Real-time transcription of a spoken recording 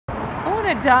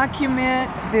to document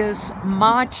this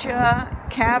Matcha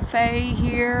Cafe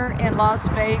here in Las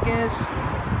Vegas.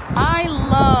 I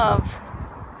love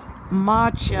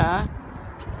matcha,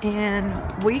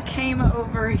 and we came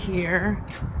over here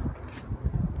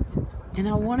and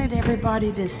I wanted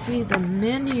everybody to see the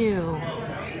menu,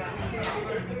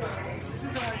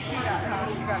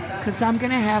 because I'm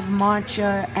gonna have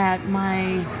matcha at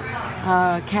my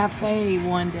cafe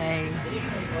one day.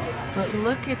 But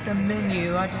look at the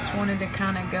menu. I just wanted to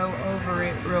kind of go over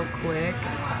it real quick.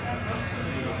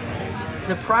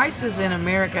 The prices in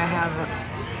America have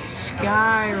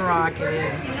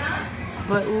skyrocketed,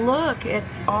 but look at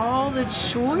all the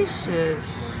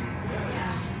choices.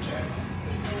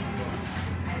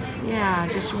 Yeah, I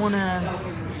just want to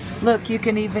look. You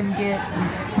can even get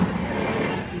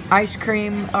ice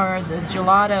cream or the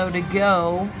gelato to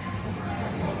go,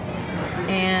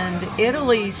 and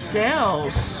Italy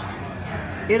sells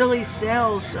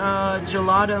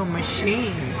gelato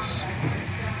machines.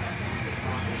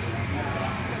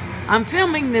 I'm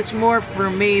filming this more for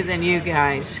me than you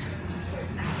guys,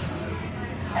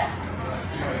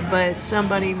 but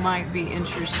somebody might be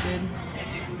interested.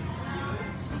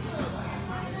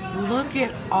 Look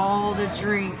at all the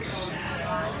drinks.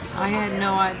 I had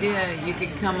no idea you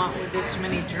could come up with this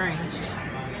many drinks.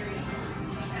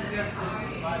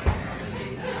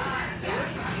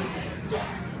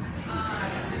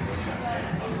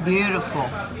 Beautiful.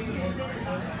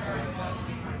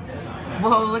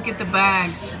 Whoa, look at the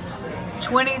bags.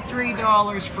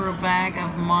 $23 for a bag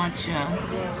of matcha.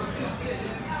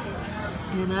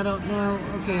 And I don't know,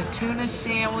 okay, a tuna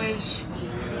sandwich,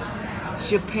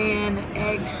 Japan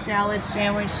egg salad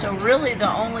sandwich. So really the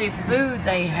only food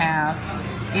they have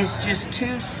is just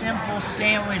two simple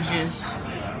sandwiches.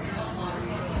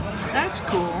 That's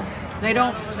cool. They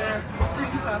don't,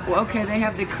 okay, they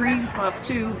have the cream puff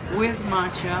too with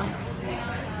matcha.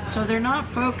 So they're not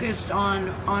focused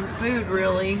on food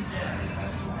really.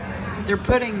 They're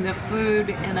putting the food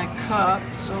in a cup.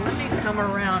 So let me come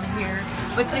around here.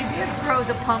 But they did throw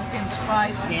the pumpkin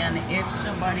spice in if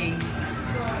somebody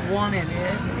wanted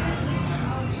it.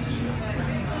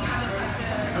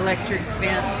 Electric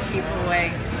fence, keep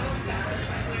away.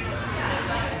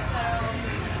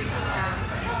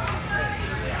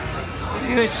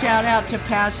 Do a shout out to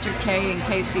Pastor K in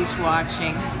case he's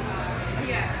watching.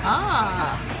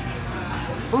 Ah,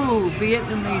 ooh,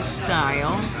 Vietnamese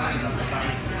style.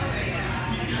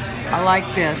 I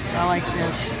like this. I like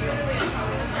this.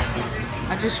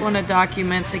 I just want to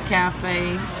document the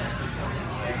cafe.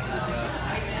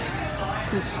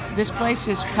 This place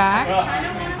is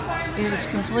packed. It is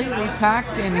completely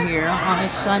packed in here on a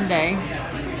Sunday.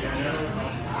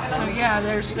 So yeah,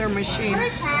 there's their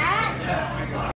machines.